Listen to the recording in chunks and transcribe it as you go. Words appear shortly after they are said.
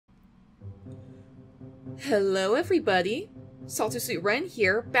Hello everybody! Salty Sweet Ren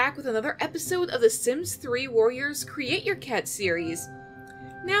here, back with another episode of the Sims 3 Warriors Create Your Cat series.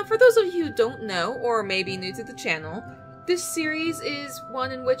 Now, for those of you who don't know, or may be new to the channel, this series is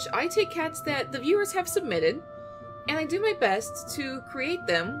one in which I take cats that the viewers have submitted, and I do my best to create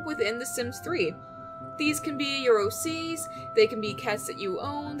them within The Sims 3. These can be your OCs, they can be cats that you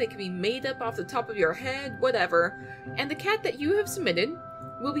own, they can be made up off the top of your head, whatever, and the cat that you have submitted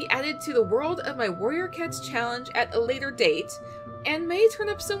will be added to the World of My Warrior Cats challenge at a later date, and may turn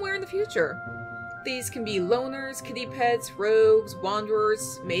up somewhere in the future. These can be loners, kitty pets, rogues,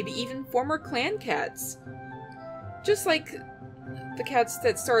 wanderers, maybe even former clan cats. Just like the cats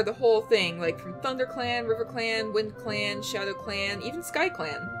that started the whole thing, like from Thunder Clan, River Clan, Wind Clan, Shadow Clan, even Sky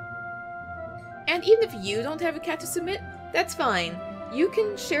Clan. And even if you don't have a cat to submit, that's fine. You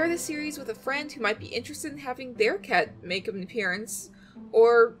can share the series with a friend who might be interested in having their cat make an appearance,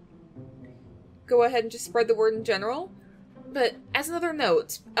 or go ahead and just spread the word in general. But as another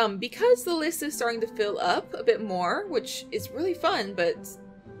note, because the list is starting to fill up a bit more, which is really fun, but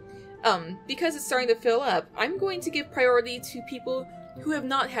because it's starting to fill up, I'm going to give priority to people who have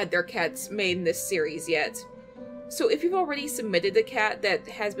not had their cats made in this series yet. So if you've already submitted a cat that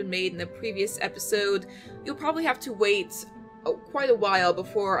has been made in a previous episode, you'll probably have to wait quite a while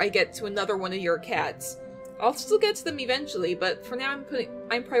before I get to another one of your cats. I'll still get to them eventually, but for now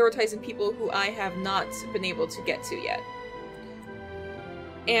I'm prioritizing people who I have not been able to get to yet.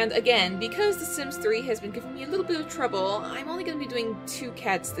 And again, because The Sims 3 has been giving me a little bit of trouble, I'm only going to be doing 2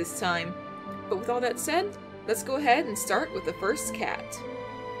 cats this time. But with all that said, let's go ahead and start with the first cat.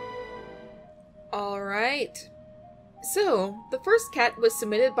 Alright. So, the first cat was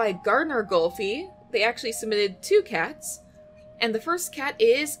submitted by Gardener Golfy. They actually submitted 2 cats. And the first cat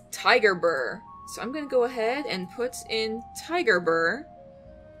is Tiger Burr. So I'm going to go ahead and put in Tiger Burr.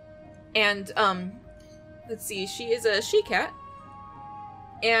 And, let's see, she is a she-cat.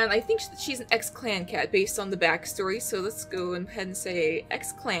 And I think she's an ex-clan cat based on the backstory, so let's go ahead and say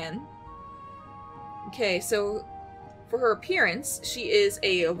ex-clan. Okay, so for her appearance, she is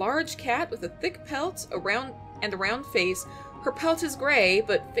a large cat with a thick pelt, a round face. Her pelt is gray,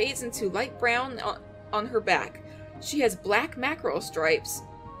 but fades into light brown on her back. She has black mackerel stripes.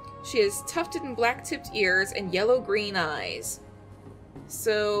 She has tufted and black-tipped ears and yellow-green eyes.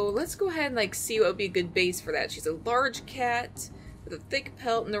 So let's go ahead and see what would be a good base for that. She's a large cat with a thick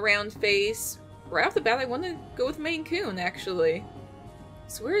pelt and a round face. Right off the bat, I want to go with Maine Coon, actually.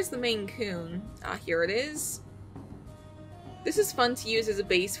 So where is the Maine Coon? Ah, here it is. This is fun to use as a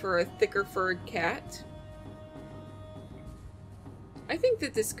base for a thicker furred cat. I think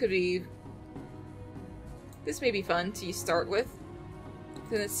that this may be fun to start with.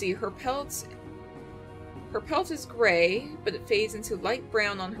 Then let's see, her pelt is gray, but it fades into light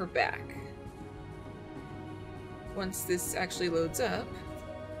brown on her back. Once this actually loads up,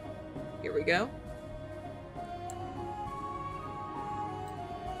 here we go.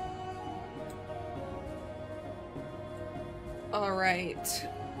 Alright,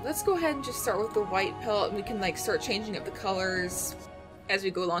 let's go ahead and just start with the white pelt, and we can start changing up the colors as we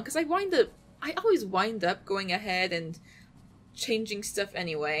go along, because I always wind up going ahead and changing stuff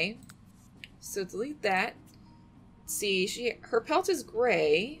anyway. So delete that. Let's see, her pelt is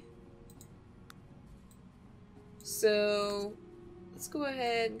gray. So let's go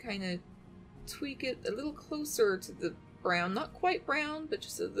ahead and kind of tweak it a little closer to the brown. Not quite brown, but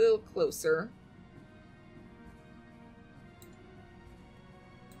just a little closer.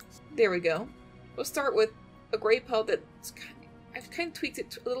 There we go. We'll start with a gray pelt I've kind of tweaked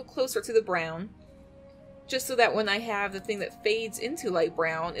it a little closer to the brown, just so that when I have the thing that fades into light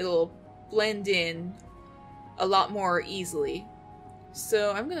brown, it'll blend in a lot more easily.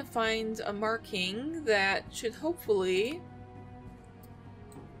 So I'm going to find a marking that should hopefully...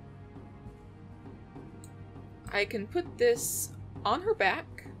 I can put this on her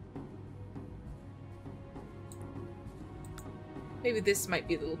back. Maybe this might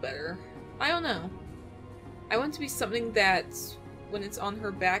be a little better. I don't know. I want it to be something that when it's on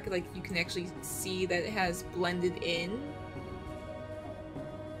her back, you can actually see that it has blended in.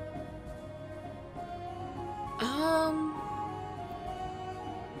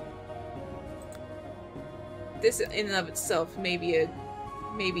 This in and of itself may be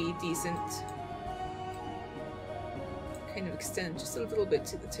decent. Kind of extend just a little bit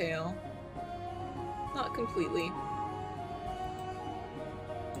to the tail. Not completely.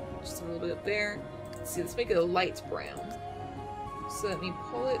 Just a little bit up there. Let's see, let's make it a light brown. So let me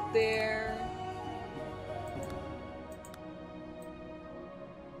pull it there.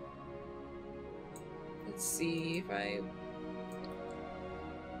 Let's see if I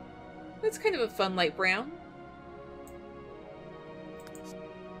That's kind of a fun light brown.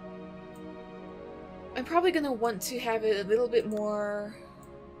 I'm probably gonna want to have it a little bit more...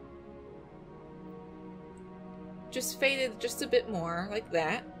 just faded just a bit more, like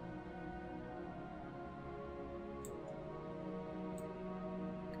that.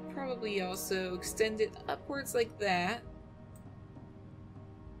 Probably also extend it upwards like that.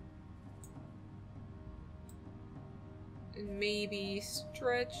 And maybe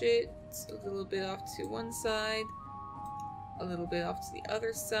stretch it a little bit off to one side, a little bit off to the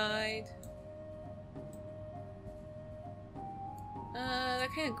other side. That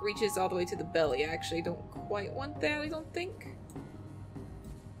kind of reaches all the way to the belly. I actually don't quite want that, I don't think.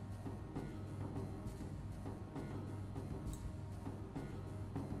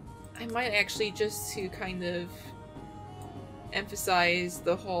 I might actually, just to kind of emphasize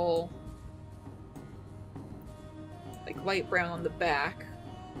the whole like light brown on the back.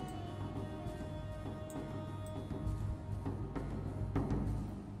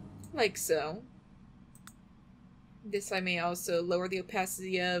 Like so. This I may also lower the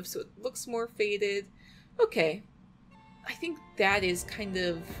opacity of so it looks more faded. Okay. I think that is kind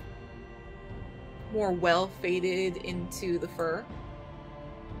of more well faded into the fur.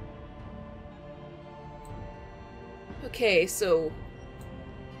 Okay, so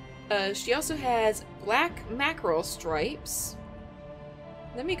she also has black mackerel stripes.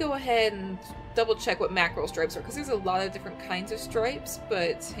 Let me go ahead and double check what mackerel stripes are, because there's a lot of different kinds of stripes,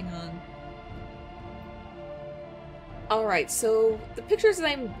 but hang on. Alright, so the pictures that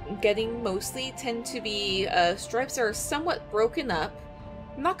I'm getting mostly tend to be stripes that are somewhat broken up.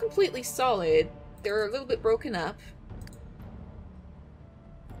 Not completely solid, they're a little bit broken up.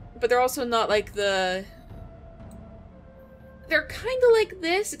 But they're also not like the... They're kind of like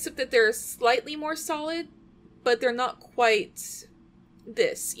this, except that they're slightly more solid, but they're not quite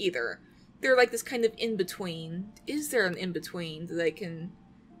this either. They're like this kind of in-between. Is there an in-between that I can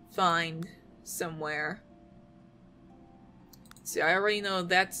find somewhere? See, I already know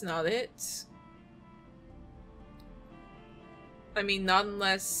that's not it. I mean, not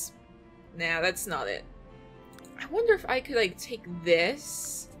unless... Nah, that's not it. I wonder if I could, like, take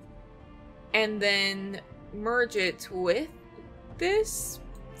this and then merge it with this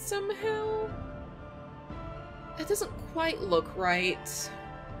somehow? That doesn't quite look right.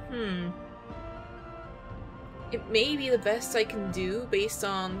 It may be the best I can do based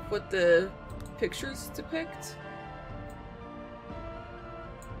on what the pictures depict.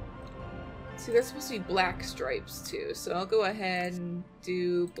 See, there's supposed to be black stripes too, so I'll go ahead and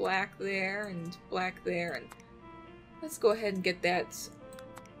do black there and black there, and let's go ahead and get that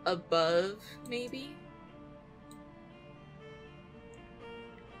above, maybe?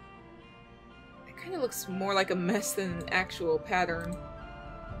 It kind of looks more like a mess than an actual pattern.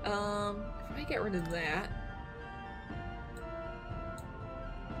 If I get rid of that...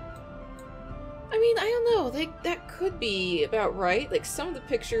 I mean, I don't know, that could be about right. Like, some of the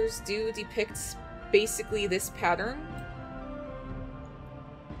pictures do depict basically this pattern.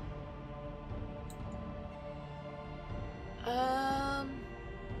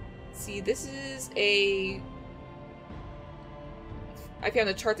 See, this is a... I found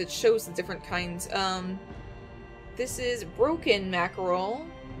a chart that shows the different kinds. This is broken mackerel,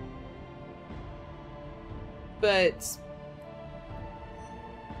 but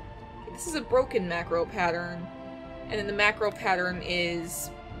this is a broken mackerel pattern, and then the mackerel pattern is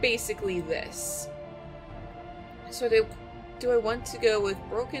basically this. So do I want to go with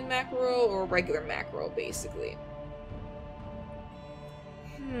broken mackerel or regular mackerel, basically?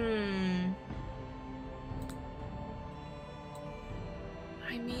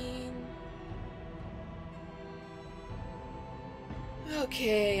 I mean...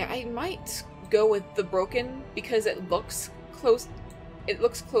 Okay, I might go with the broken because it looks close. It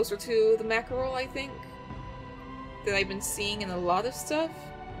looks closer to the mackerel, I think, that I've been seeing in a lot of stuff.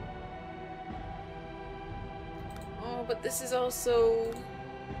 Oh, but this is also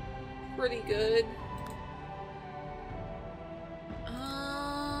pretty good.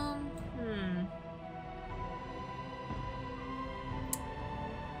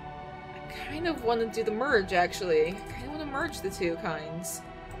 I kind of want to do the merge, actually. I kind of want to merge the two kinds.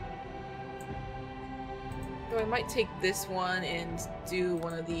 Though I might take this one and do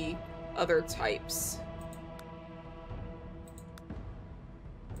one of the other types.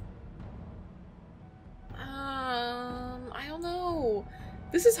 I don't know.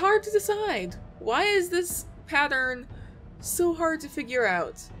 This is hard to decide. Why is this pattern so hard to figure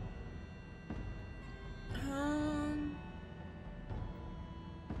out?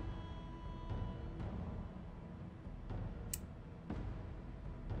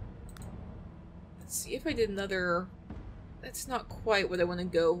 Let's see if I did another... That's not quite what I want to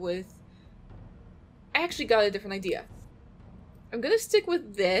go with. I actually got a different idea. I'm gonna stick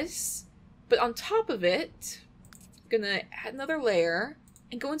with this, but on top of it, I'm gonna add another layer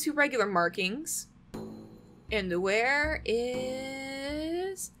and go into regular markings. And where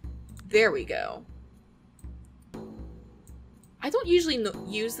is... There we go. I don't usually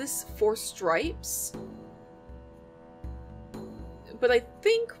use this for stripes, but I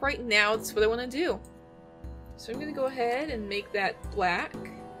think right now that's what I want to do. So I'm going to go ahead and make that black.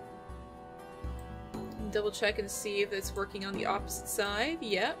 And double check and see if it's working on the opposite side.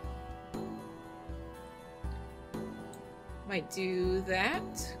 Yep. Might do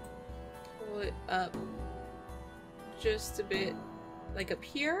that. Pull it up just a bit, like up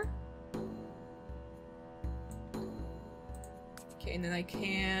here. Okay, and then I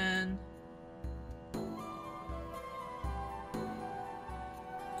can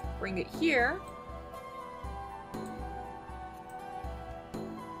bring it here.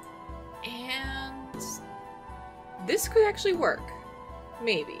 And this could actually work.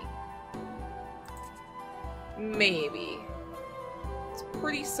 Maybe. Maybe. It's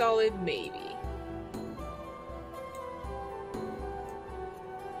pretty solid, maybe.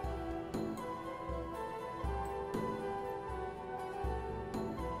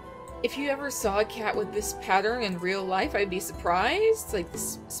 If you ever saw a cat with this pattern in real life, I'd be surprised, like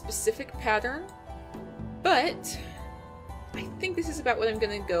this specific pattern. But I think this is about what I'm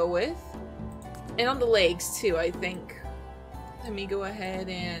gonna go with. And on the legs too, I think. Let me go ahead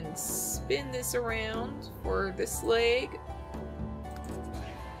and spin this around for this leg.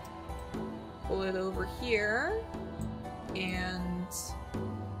 Pull it over here and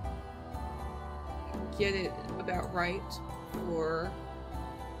get it about right for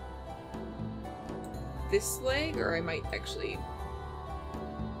this leg, or I might actually...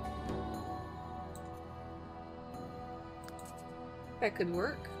 That could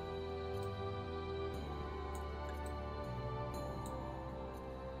work.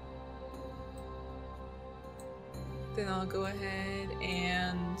 Then I'll go ahead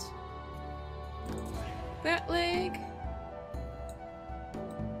and... that leg.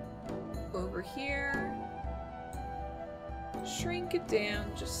 Over here. Shrink it down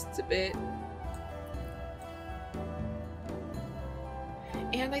just a bit.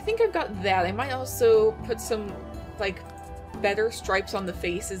 And I think I've got that. I might also put some, like, better stripes on the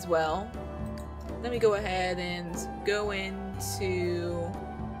face as well. Let me go ahead and go into...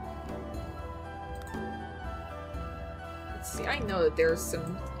 Let's see, I know that there's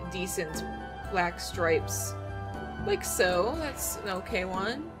some decent black stripes. Like so. That's an okay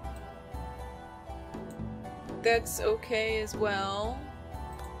one. That's okay as well.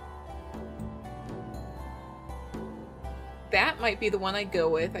 That might be the one I go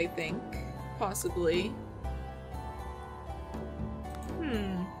with, I think. Possibly.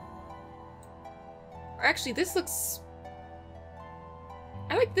 Or actually, this looks...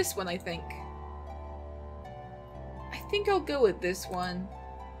 I like this one, I think. I think I'll go with this one.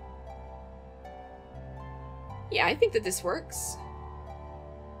 Yeah, I think that this works.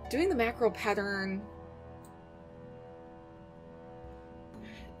 Doing the macro pattern...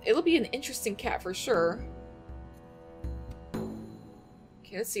 It'll be an interesting cat for sure.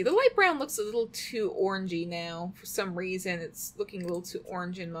 Okay, let's see. The light brown looks a little too orangey now. For some reason, it's looking a little too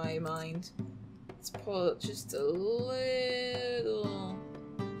orange in my mind. Let's pull it just a little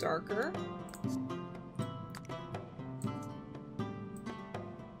darker.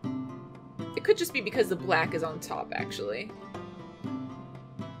 It could just be because the black is on top, actually.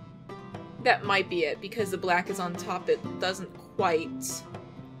 That might be it. Because the black is on top, it doesn't quite...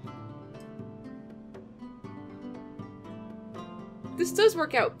 This does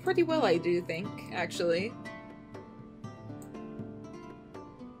work out pretty well, I do think, actually.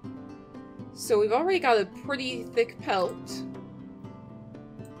 So we've already got a pretty thick pelt.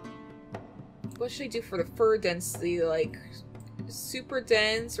 What should I do for the fur density? Like, super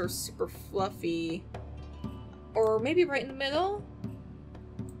dense or super fluffy? Or maybe right in the middle?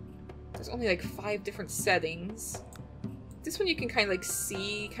 There's only like 5 different settings. This one you can kind of like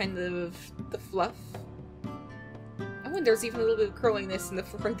see kind of the fluff. Oh, and there's even a little bit of curliness in the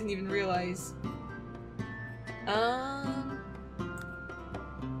fur I didn't even realize. I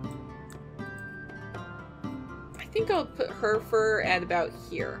think I'll put her fur at about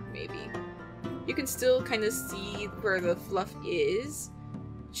here, maybe. You can still kind of see where the fluff is.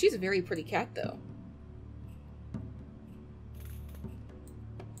 She's a very pretty cat, though.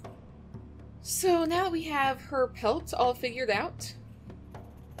 So now that we have her pelt all figured out,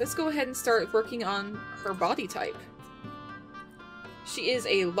 let's go ahead and start working on her body type. She is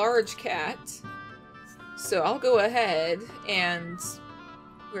a large cat, So I'll go ahead and...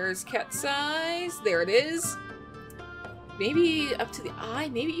 Where's cat size? There it is. Maybe up to the eye,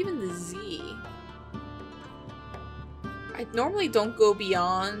 maybe even the Z. I normally don't go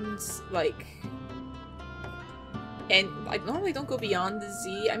beyond, like... And I normally don't go beyond the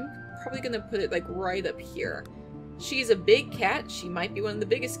Z. I'm probably gonna put it, like, right up here. She's a big cat. She might be one of the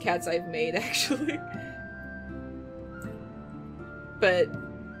biggest cats I've made, actually. But...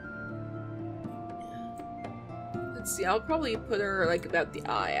 Let's see, I'll probably put her, like, about the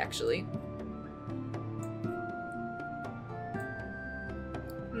eye, actually.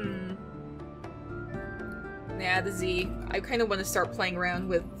 Nah, the Z. I kind of want to start playing around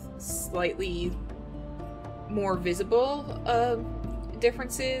with slightly more visible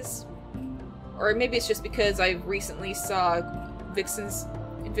differences. Or maybe it's just because I recently saw Vixen's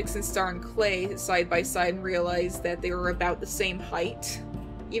Star and Clay side by side and realized that they were about the same height.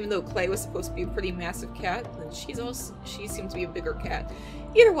 Even though Clay was supposed to be a pretty massive cat, and she seems to be a bigger cat.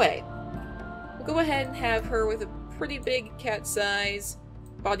 Either way, we'll go ahead and have her with a pretty big cat size.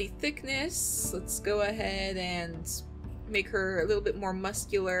 Body thickness, let's go ahead and make her a little bit more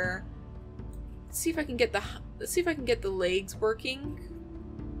muscular. Let's see if I can get the legs working.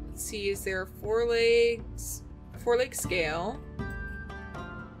 Let's see, is there 4 legs? 4-leg scale.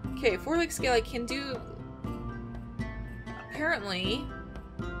 Okay, 4-leg scale I can do. Apparently,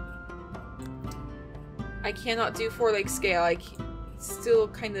 I cannot do 4-leg scale. Still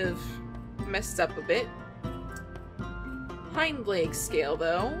kind of messed up a bit. Hind leg scale,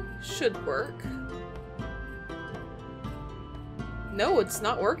 though, should work. No, it's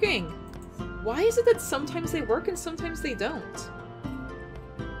not working. Why is it that sometimes they work and sometimes they don't?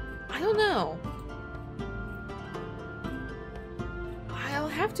 I don't know. I'll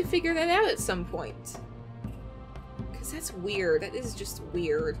have to figure that out at some point. Because that's weird. That is just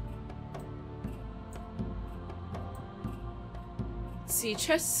weird. Let's see,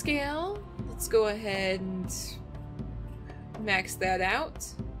 chest scale. Let's go ahead and max that out.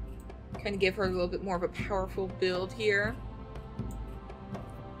 Kind of give her a little bit more of a powerful build here.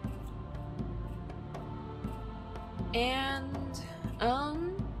 And,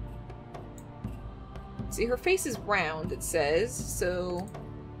 see, her face is round, it says, so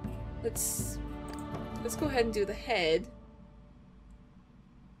let's go ahead and do the head.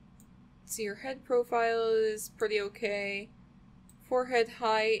 See, her head profile is pretty okay. Forehead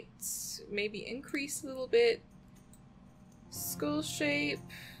height, maybe increase a little bit. Skull shape,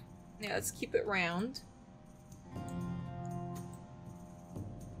 yeah, let's keep it round.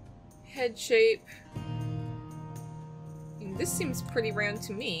 Head shape, and this seems pretty round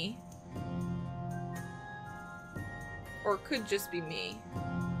to me. Or it could just be me.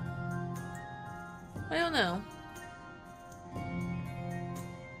 I don't know.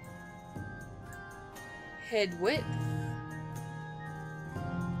 Head width.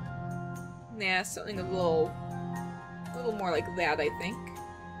 Nah, something a little more like that, I think.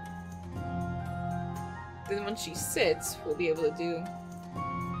 Then when she sits, we'll be able to do...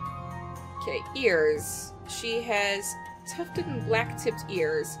 Okay, ears. She has tufted and black-tipped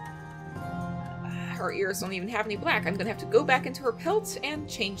ears. Her ears don't even have any black. I'm gonna have to go back into her pelt and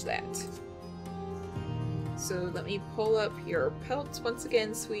change that. So let me pull up your pelt once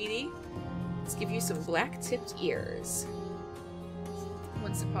again, sweetie. Let's give you some black-tipped ears.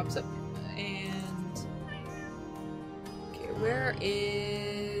 Once it pops up. And... okay, where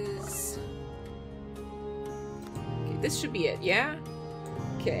is... okay, this should be it, yeah?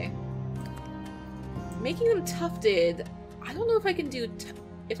 Okay. Making them tufted, I don't know if I can do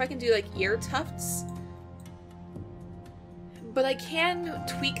like ear tufts, but I can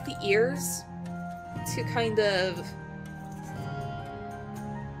tweak the ears to kind of,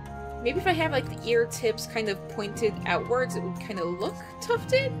 maybe if I have like the ear tips kind of pointed outwards, it would kind of look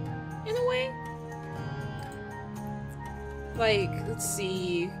tufted in a way. Like, let's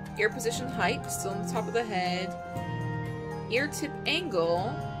see, ear position height, still on the top of the head, ear tip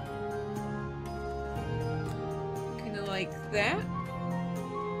angle, kind of like that.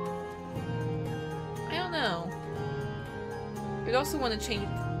 I don't know. I'd also want to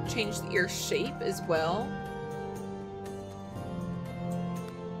change the ear shape as well.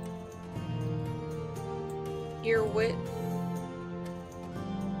 Ear width.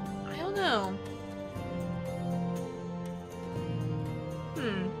 I don't know.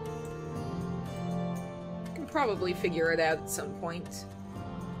 I can probably figure it out at some point.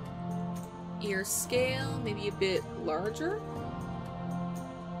 Ear scale, maybe a bit larger.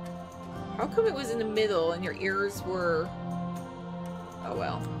 How come it was in the middle and your ears were... oh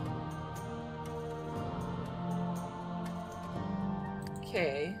well.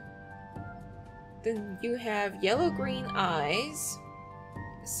 Okay. Then you have yellow-green eyes.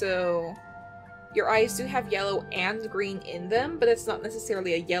 So your eyes do have yellow and green in them, but it's not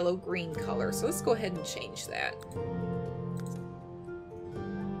necessarily a yellow-green color. So let's go ahead and change that.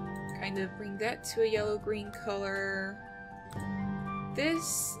 Kind of bring that to a yellow-green color.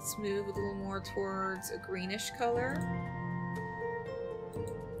 This, let's move a little more towards a greenish color.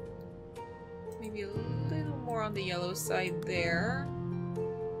 Maybe a little more on the yellow side there.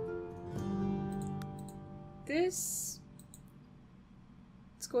 This,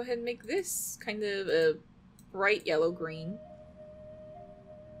 let's go ahead and make this kind of a bright yellow-green.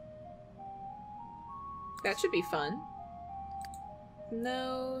 That should be fun.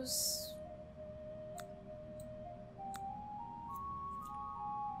 Nose.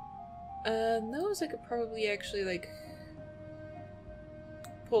 Nose I could probably actually, like,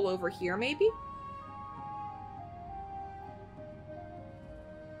 pull over here, maybe?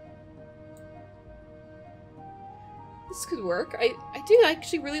 This could work. I do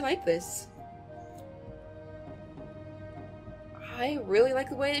actually really like this. I really like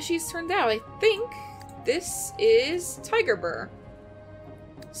the way that she's turned out. I think this is Tiger Burr.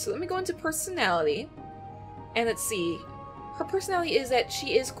 So let me go into personality. And let's see. Her personality is that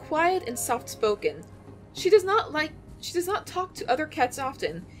she is quiet and soft-spoken. She does not talk to other cats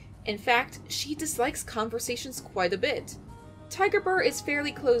often. In fact, she dislikes conversations quite a bit. Tiger Burr is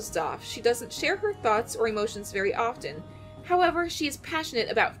fairly closed off. She doesn't share her thoughts or emotions very often. However, she is passionate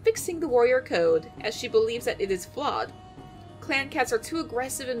about fixing the warrior code, as she believes that it is flawed. Clan cats are too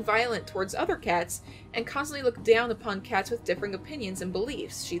aggressive and violent towards other cats, and constantly look down upon cats with differing opinions and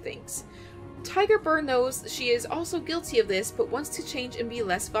beliefs, she thinks. Tiger Burr knows she is also guilty of this, but wants to change and be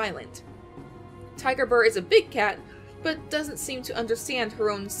less violent. Tiger Burr is a big cat, but doesn't seem to understand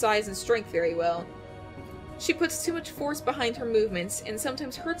her own size and strength very well. She puts too much force behind her movements, and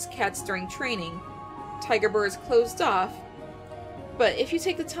sometimes hurts cats during training. Tiger Burr is closed off, but if you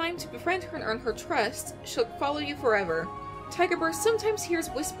take the time to befriend her and earn her trust, she'll follow you forever. Tiger Burr sometimes hears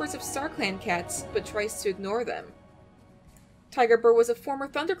whispers of Star Clan cats, but tries to ignore them. Tiger Burr was a former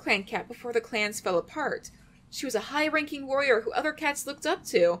Thunder Clan cat before the clans fell apart. She was a high-ranking warrior who other cats looked up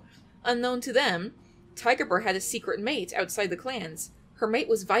to. Unknown to them, Tiger Burr had a secret mate outside the clans. Her mate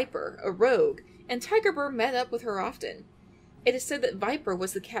was Viper, a rogue, and Tiger Burr met up with her often. It is said that Viper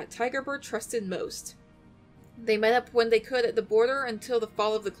was the cat Tiger Burr trusted most. They met up when they could at the border until the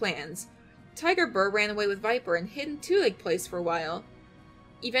fall of the clans. Tiger Burr ran away with Viper and hid in Two-Leg Place for a while.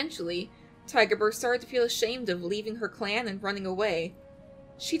 Eventually, Tiger Burr started to feel ashamed of leaving her clan and running away.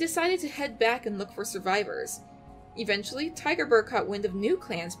 She decided to head back and look for survivors. Eventually, Tiger Burr caught wind of new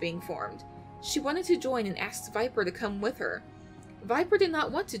clans being formed. She wanted to join and asked Viper to come with her. Viper did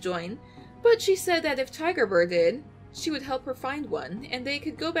not want to join, but she said that if Tiger Burr did, she would help her find one, and they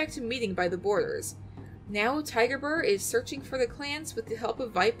could go back to meeting by the borders. Now Tiger Burr is searching for the clans with the help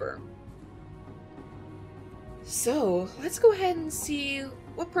of Viper. So, let's go ahead and see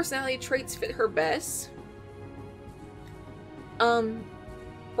what personality traits fit her best.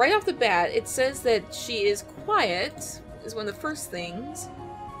 Right off the bat, it says that she is quiet, is one of the first things.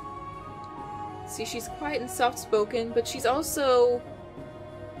 See, she's quiet and soft-spoken, but she's also...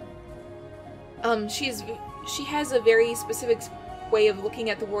 she has a very specific way of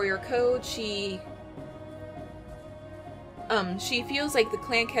looking at the warrior code. She feels like the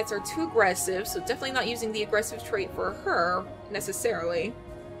clan cats are too aggressive, so definitely not using the aggressive trait for her, necessarily.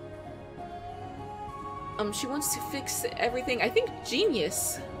 She wants to fix everything. I think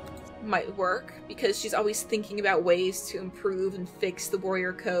genius might work, because she's always thinking about ways to improve and fix the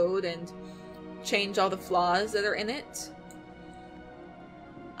warrior code and change all the flaws that are in it.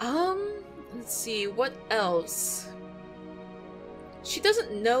 Let's see, what else? She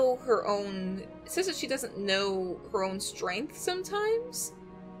doesn't know her own... It says that she doesn't know her own strength sometimes.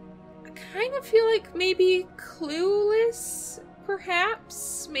 I kind of feel like maybe clueless,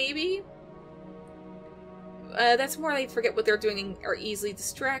 perhaps? Maybe? That's more like forget what they're doing and are easily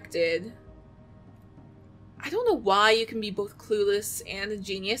distracted. I don't know why you can be both clueless and a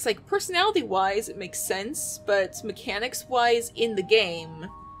genius. Like, personality-wise, it makes sense, but mechanics-wise, in the game,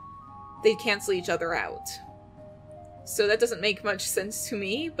 they cancel each other out. So that doesn't make much sense to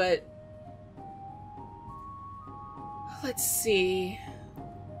me, but... Let's see...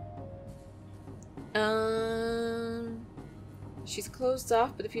 She's closed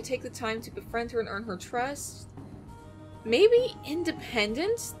off, but if you take the time to befriend her and earn her trust... Maybe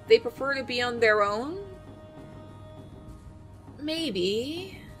independent? They prefer to be on their own?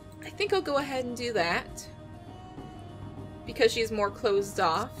 Maybe. I think I'll go ahead and do that. Because she's more closed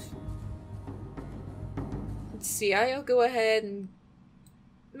off. Let's see, I'll go ahead and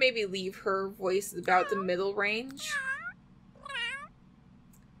maybe leave her voice about the middle range.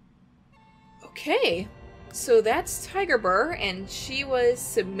 Okay, so that's Tiger Burr, and she was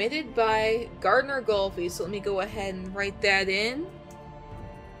submitted by Gardner Golfy. So let me go ahead and write that in.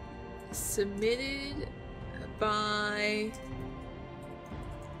 Submitted by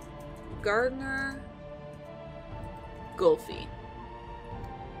Gardner Golfy.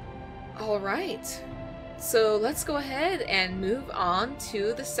 Alright, so let's go ahead and move on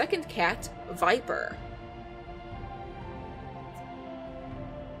to the second cat, Viper.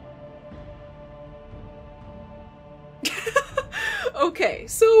 Okay,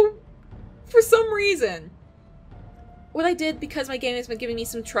 so for some reason, what I did, because my game has been giving me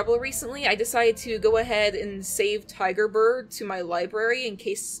some trouble recently, I decided to go ahead and save Tiger Bird to my library in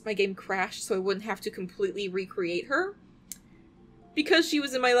case my game crashed so I wouldn't have to completely recreate her. Because she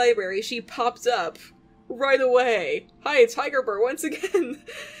was in my library, she popped up right away. Hi, Tiger Bird, once again.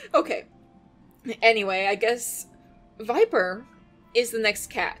 Okay. Anyway, I guess Viper is the next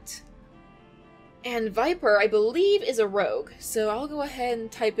cat. And Viper, I believe, is a rogue. So I'll go ahead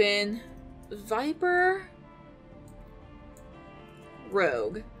and type in Viper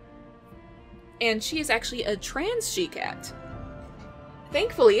Rogue. And she is actually a trans she-cat.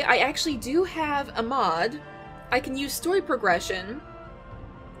 Thankfully, I actually do have a mod. I can use story progression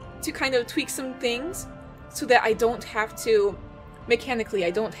to kind of tweak some things so that I don't have to, mechanically, I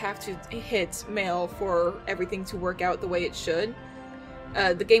don't have to hit male for everything to work out the way it should.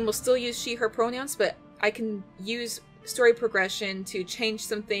 The game will still use she, her pronouns, but I can use story progression to change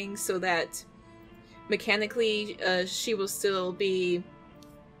some things so that mechanically she will still be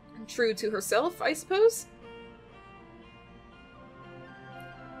true to herself, I suppose.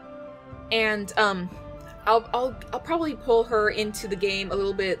 And I'll probably pull her into the game a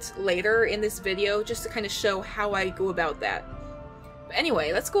little bit later in this video just to kind of show how I go about that. But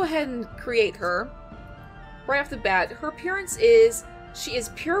anyway, let's go ahead and create her. Right off the bat, her appearance is she is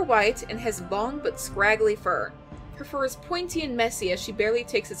pure white and has long but scraggly fur. Her fur is pointy and messy as she barely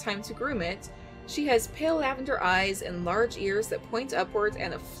takes the time to groom it. She has pale lavender eyes and large ears that point upwards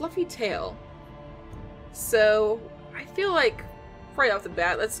and a fluffy tail. So, I feel like right off the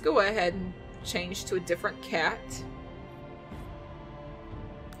bat, let's go ahead and change to a different cat.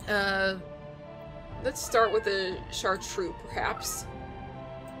 Let's start with a chartreuse, perhaps.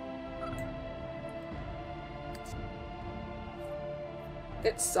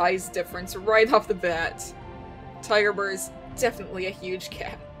 That size difference right off the bat. Tiger Bird is definitely a huge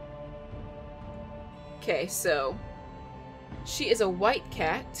cat. Okay, so she is a white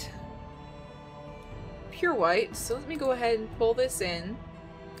cat. Pure white, so let me go ahead and pull this in.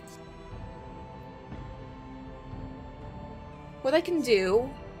 What I can do,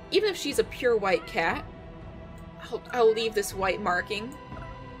 even if she's a pure white cat, I'll leave this white marking.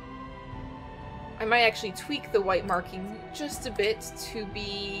 I might actually tweak the white marking just a bit to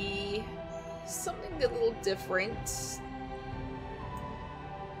be something a little different.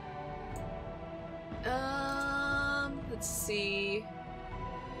 Let's see.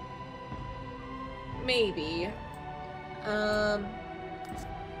 Maybe.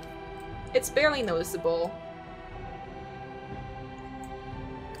 It's barely noticeable.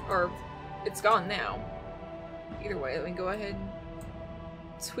 Or, it's gone now. Either way, let me go ahead and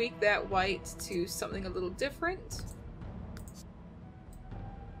tweak that white to something a little different.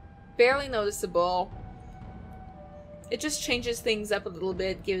 Barely noticeable. It just changes things up a little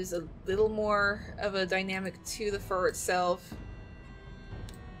bit, gives a little more of a dynamic to the fur itself.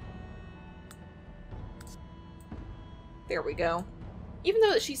 There we go. Even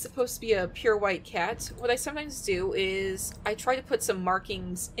though she's supposed to be a pure white cat, what I sometimes do is I try to put some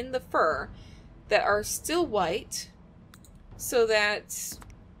markings in the fur that are still white so that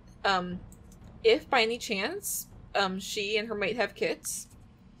if by any chance she and her mate have kits,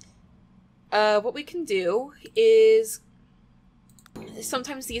 what we can do is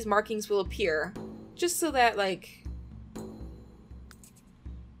sometimes these markings will appear just so that like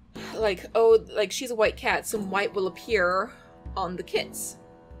oh, like she's a white cat, some white will appear on the kits.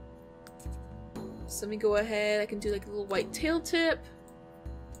 So let me go ahead, I can do like a little white tail tip.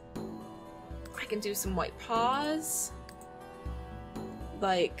 I can do some white paws.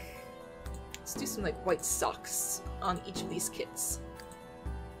 Like, let's do some like white socks on each of these kits.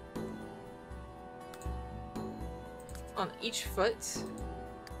 On each foot,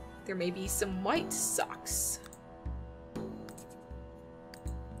 there may be some white socks.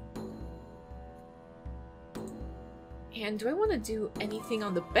 And do I want to do anything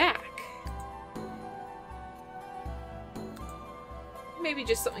on the back? Maybe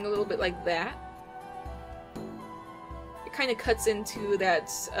just something a little bit like that. It kind of cuts into that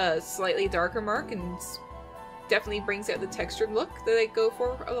slightly darker mark and definitely brings out the textured look that I go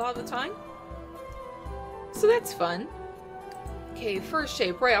for a lot of the time. So that's fun. Okay, first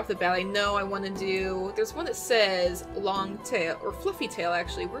shape, right off the bat, I know I want to do... There's one that says long tail, or fluffy tail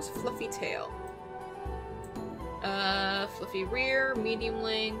actually. Where's fluffy tail? Fluffy rear, medium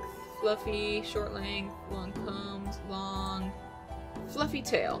length, fluffy, short length, long combs, long, fluffy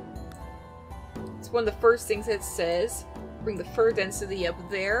tail. It's one of the first things that it says. Bring the fur density up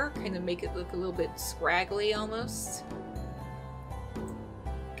there, kind of make it look a little bit scraggly almost.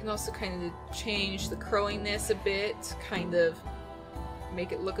 Can also kind of change the curliness a bit, kind of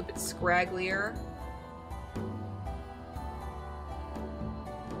make it look a bit scragglier.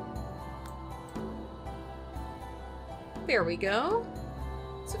 There we go.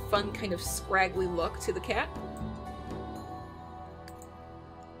 It's a fun kind of scraggly look to the cat.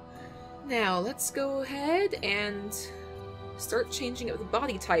 Now let's go ahead and start changing up the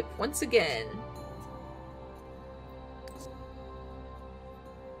body type once again.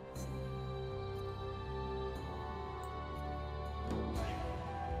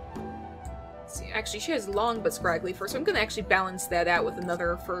 See, actually she has long but scraggly fur, so I'm going to actually balance that out with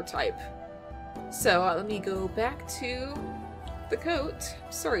another fur type. So let me go back to the coat.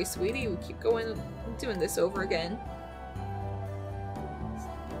 Sorry, sweetie, we keep going and doing this over again.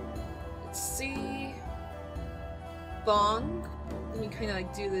 Let's see. Long. Let me kind of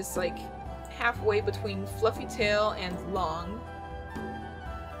like do this like halfway between fluffy tail and long.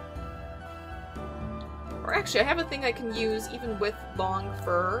 Or actually, I have a thing I can use even with long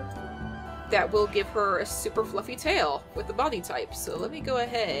fur that will give her a super fluffy tail with the body type. So let me go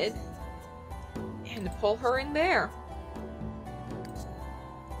ahead and pull her in there.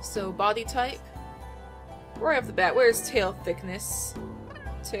 So body type, right off the bat, where's tail thickness?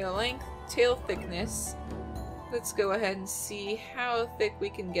 Tail length, tail thickness. Let's go ahead and see how thick we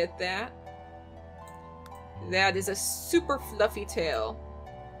can get that. That is a super fluffy tail.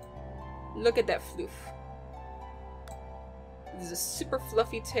 Look at that floof. This is a super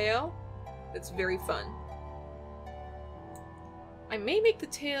fluffy tail. That's very fun. I may make the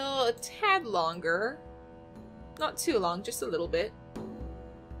tail a tad longer. Not too long, just a little bit.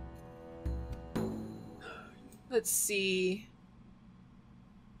 Let's see.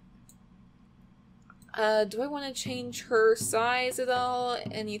 Do I want to change her size at all?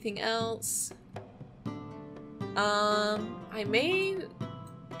 Anything else? I may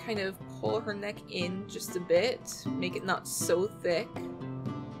kind of pull her neck in just a bit, make it not so thick.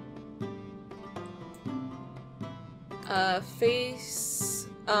 Face,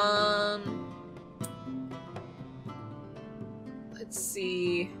 let's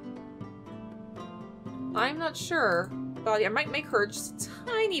see. I'm not sure. Body, I might make her just a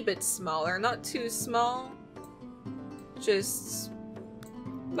tiny bit smaller, not too small. Just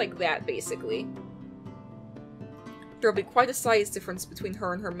like that, basically. There'll be quite a size difference between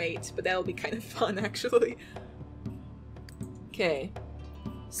her and her mate, but that'll be kind of fun, actually. Okay.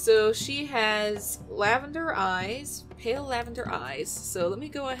 So she has lavender eyes, pale lavender eyes. So let me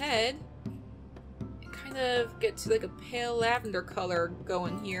go ahead and kind of get to like a pale lavender color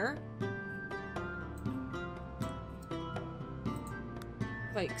going here.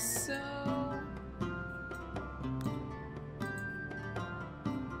 Like so.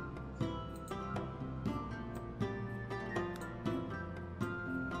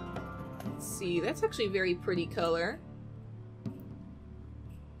 Let's see, that's actually a very pretty color.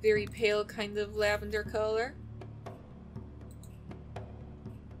 Very pale kind of lavender color.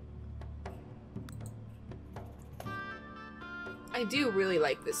 I do really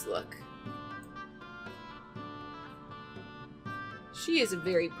like this look. She is a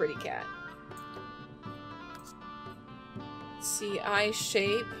very pretty cat. Let's see, eye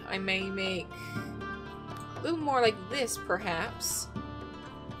shape. I may make a little more like this, perhaps.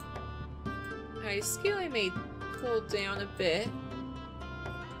 Eye scale I may pull down a bit.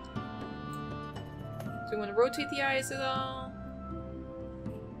 Do you want to rotate the eyes at all?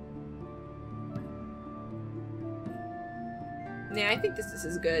 Nah, I think this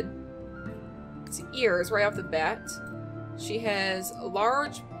is good. It's ears right off the bat. She has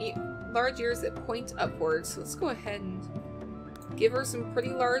large ears that point upwards. So let's go ahead and give her some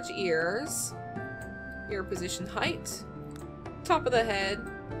pretty large ears. Ear position height. Top of the head.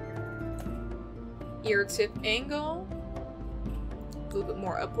 Ear tip angle. A little bit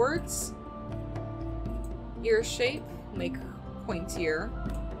more upwards. Ear shape, make pointier.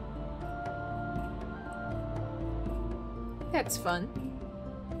 That's fun.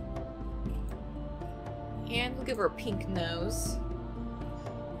 And we'll give her a pink nose.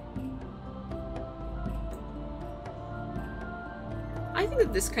 I think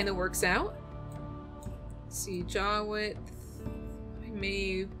that this kind of works out. Let's see, jaw width. I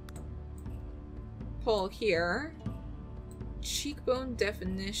may pull here. Cheekbone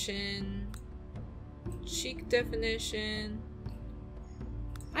definition. Cheek definition.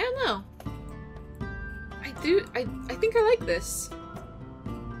 I don't know. I think I like this.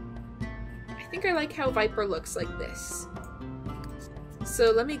 I think I like how Viper looks like this. So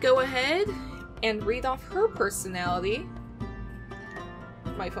let me go ahead and read off her personality.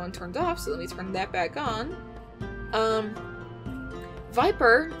 My phone turned off, so let me turn that back on.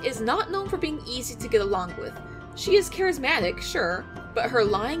 Viper is not known for being easy to get along with. She is charismatic, sure, but her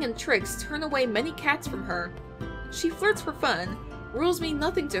lying and tricks turn away many cats from her. She flirts for fun, rules mean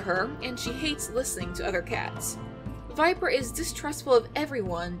nothing to her, and she hates listening to other cats. Viper is distrustful of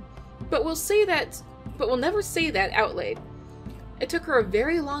everyone, but will never say that out loud. It took her a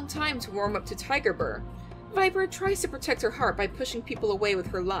very long time to warm up to Tiger Burr. Viper tries to protect her heart by pushing people away with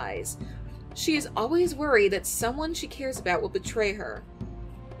her lies. She is always worried that someone she cares about will betray her.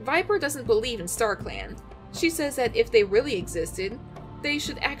 Viper doesn't believe in StarClan. She says that if they really existed, they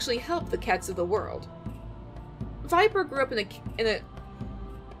should actually help the cats of the world. Viper grew up in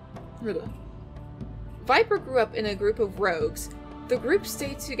a group of rogues. The group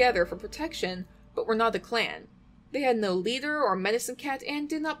stayed together for protection, but were not a clan. They had no leader or medicine cat and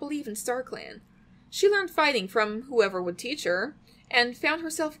did not believe in StarClan. She learned fighting from whoever would teach her, and found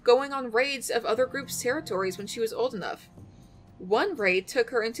herself going on raids of other groups' territories when she was old enough. One raid took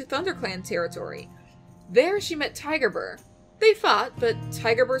her into ThunderClan territory. There she met Tiger Burr. They fought, but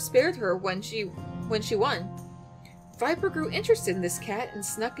Tiger Burr spared her when she won. Viper grew interested in this cat and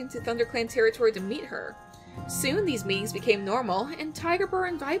snuck into ThunderClan territory to meet her. Soon these meetings became normal, and Tiger Burr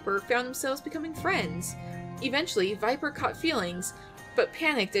and Viper found themselves becoming friends. Eventually, Viper caught feelings, but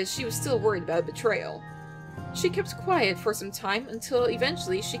panicked as she was still worried about betrayal. She kept quiet for some time until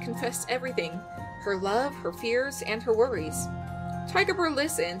eventually she confessed everything, her love, her fears, and her worries. Tiger Burr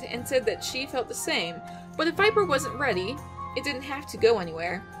listened and said that she felt the same, but if Viper wasn't ready, it didn't have to go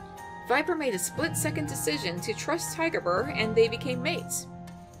anywhere. Viper made a split-second decision to trust Tiger Burr, and they became mates.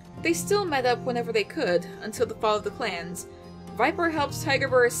 They still met up whenever they could, until the fall of the clans. Viper helped Tiger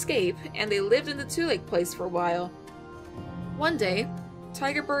Burr escape, and they lived in the Two-Leg place for a while. One day,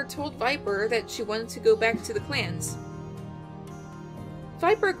 Tiger Burr told Viper that she wanted to go back to the clans.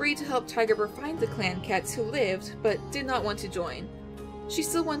 Viper agreed to help Tiger Burr find the clan cats who lived, but did not want to join. She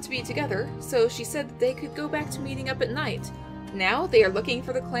still wanted to be together, so she said that they could go back to meeting up at night. Now they are looking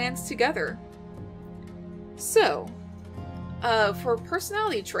for the clans together. So, for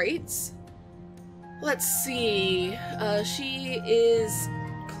personality traits, let's see. She is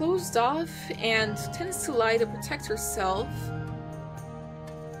closed off and tends to lie to protect herself.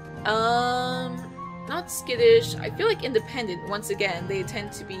 Not skittish. I feel like independent. Once again, they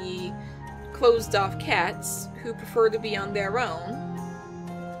tend to be closed off cats who prefer to be on their own.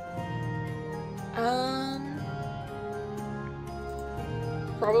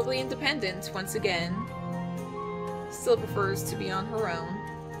 Probably independent, once again. Still prefers to be on her own.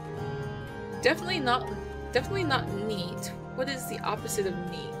 Definitely not neat. What is the opposite of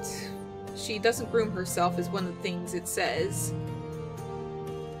neat? She doesn't groom herself is one of the things it says.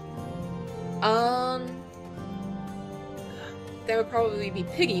 That would probably be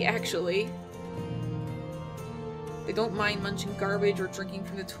piggy, actually. They don't mind munching garbage or drinking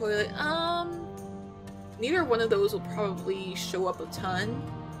from the toilet. Neither one of those will probably show up a ton.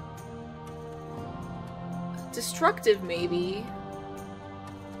 Destructive, maybe.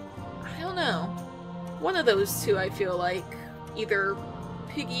 I don't know. One of those two, I feel like. Either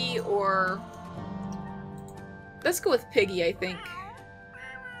Piggy or... Let's go with Piggy, I think.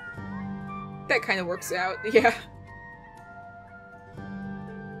 That kind of works out, yeah.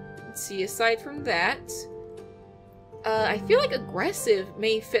 Let's see, aside from that... I feel like aggressive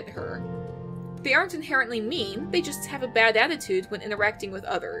may fit her. They aren't inherently mean, they just have a bad attitude when interacting with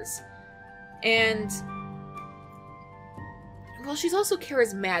others. And... well, she's also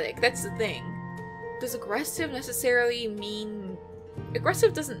charismatic, that's the thing. Does aggressive necessarily mean...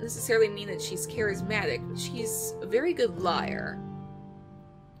 Aggressive doesn't necessarily mean that she's charismatic, but she's a very good liar.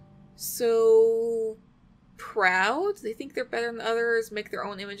 So... proud? They think they're better than others, make their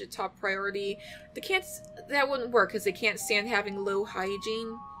own image a top priority. They can't... that wouldn't work, because they can't stand having low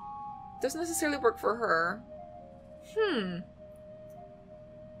hygiene. Doesn't necessarily work for her.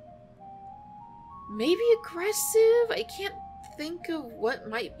 Maybe aggressive? I can't think of what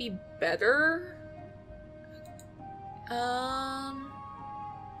might be better.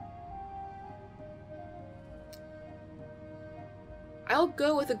 I'll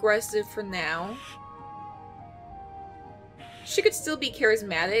go with aggressive for now. She could still be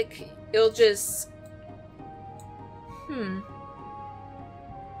charismatic. It'll just...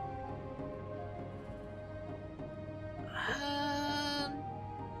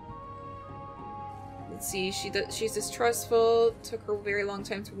 Let's see, she's distrustful, took her a very long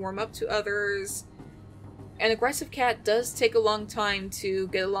time to warm up to others. An aggressive cat does take a long time to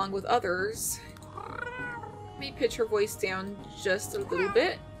get along with others. Let me pitch her voice down just a little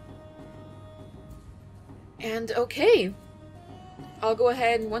bit. And okay, I'll go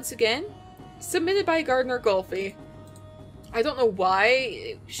ahead and once again, submitted by Gardner Golfy. I don't know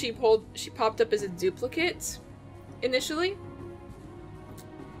why she popped up as a duplicate initially.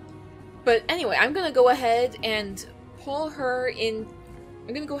 But anyway, I'm gonna go ahead and pull her in.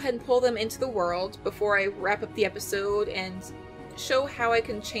 I'm gonna go ahead and pull them into the world before I wrap up the episode and show how I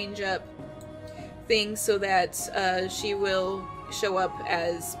can change up things so that she will show up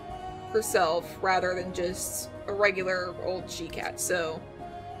as herself rather than just a regular old she-cat. So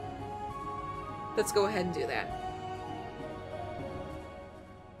let's go ahead and do that.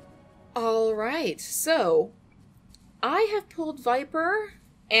 Alright, so I have pulled Viper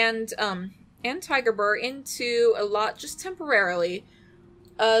and Tigerbur into a lot just temporarily.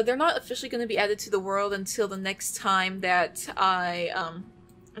 They're not officially going to be added to the world until the next time that I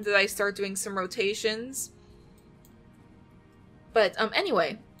start doing some rotations. But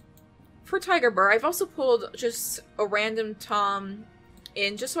anyway, for Tigerbur, I've also pulled just a random Tom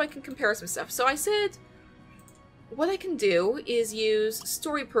in just so I can compare some stuff. So I said what I can do is use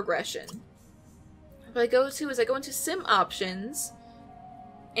story progression. What I go into sim options.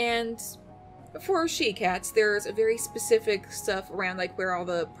 And for she-cats, there's a very specific stuff around like where all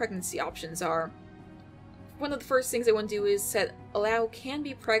the pregnancy options are. One of the first things I want to do is set allow can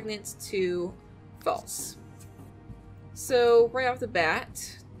be pregnant to false. So right off the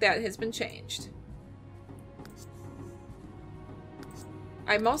bat, that has been changed.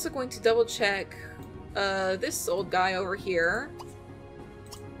 I'm also going to double check this old guy over here.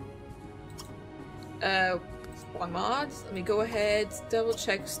 One mod. Let me go ahead, double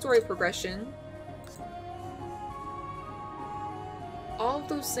check story progression. All of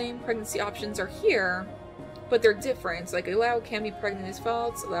those same pregnancy options are here, but they're different. Like allow can be pregnant is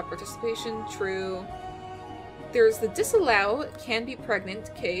false, allow participation, true. There's the disallow can be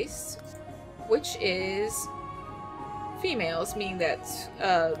pregnant case, which is females, meaning that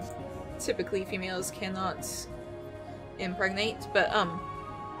typically females cannot impregnate, but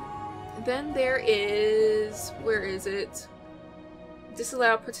then there is, where is it?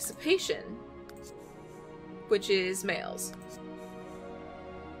 Disallow participation, which is males.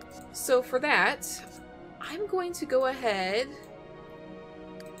 So for that, I'm going to go ahead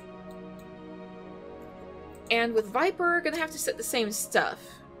and with Viper, gonna have to set the same stuff.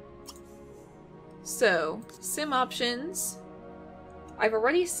 So, sim options. I've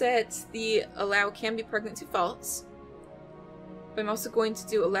already set the allow can be pregnant to false. But I'm also going to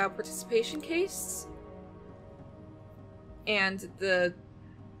do allow participation case. And the...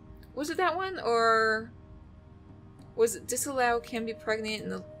 was it that one? Or was it disallow can be pregnant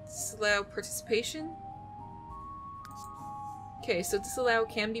and the disallow participation? Okay, so disallow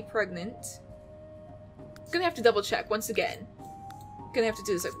can be pregnant. Gonna have to double check once again. Gonna have to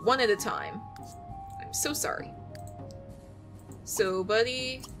do this like one at a time. I'm so sorry. So,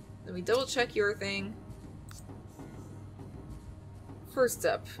 buddy, let me double check your thing. First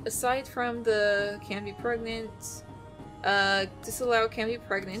up, aside from the can be pregnant, disallow can be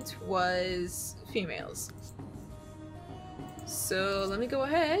pregnant was females. So let me go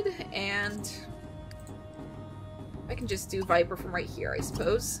ahead and I can just do Viper from right here, I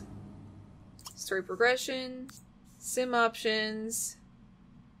suppose. Story progression, sim options,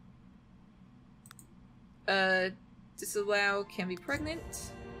 disallow can be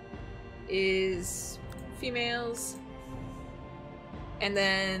pregnant is females. And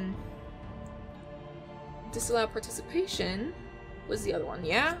then disallow participation was the other one,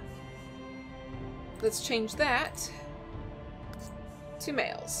 yeah? Let's change that to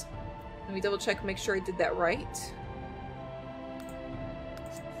males. Let me double check, make sure I did that right.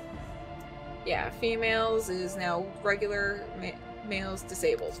 Yeah, females is now regular, males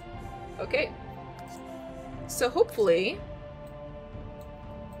disabled. Okay. So hopefully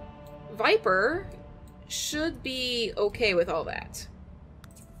Viper should be okay with all that.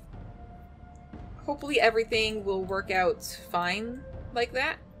 Hopefully everything will work out fine like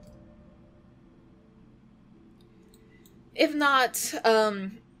that. If not,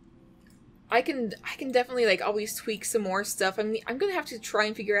 I can definitely like always tweak some more stuff. I mean, I'm gonna have to try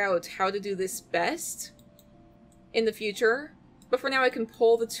and figure out how to do this best in the future. But for now, I can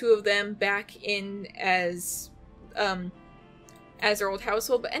pull the two of them back in as as their old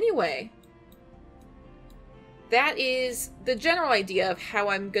household. But anyway, that is the general idea of how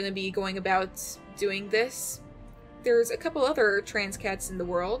I'm going to be going about doing this. There's a couple other trans cats in the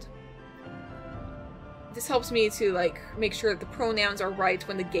world. This helps me to, like, make sure that the pronouns are right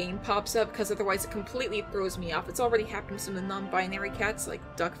when the game pops up, because otherwise it completely throws me off. It's already happened to some of the non-binary cats, like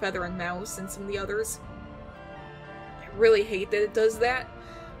Duckfeather and Mouse and some of the others. I really hate that it does that.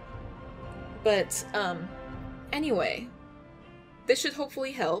 But, anyway, this should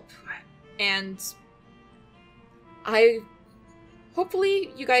hopefully help, and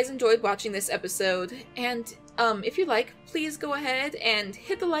hopefully you guys enjoyed watching this episode, and if you like, please go ahead and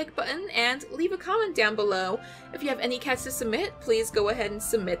hit the like button and leave a comment down below. If you have any cats to submit, please go ahead and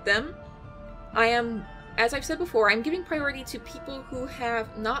submit them. As I've said before, I'm giving priority to people who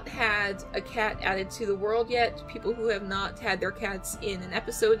have not had a cat added to the world yet, people who have not had their cats in an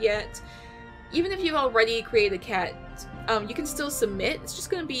episode yet. Even if you've already created a cat, you can still submit. It's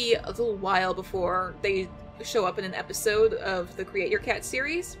just going to be a little while before they show up in an episode of the Create Your Cat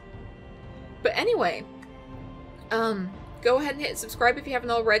series. But anyway, go ahead and hit subscribe if you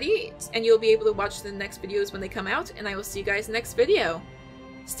haven't already, and you'll be able to watch the next videos when they come out, and I will see you guys next video.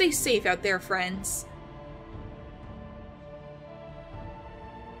 Stay safe out there, friends.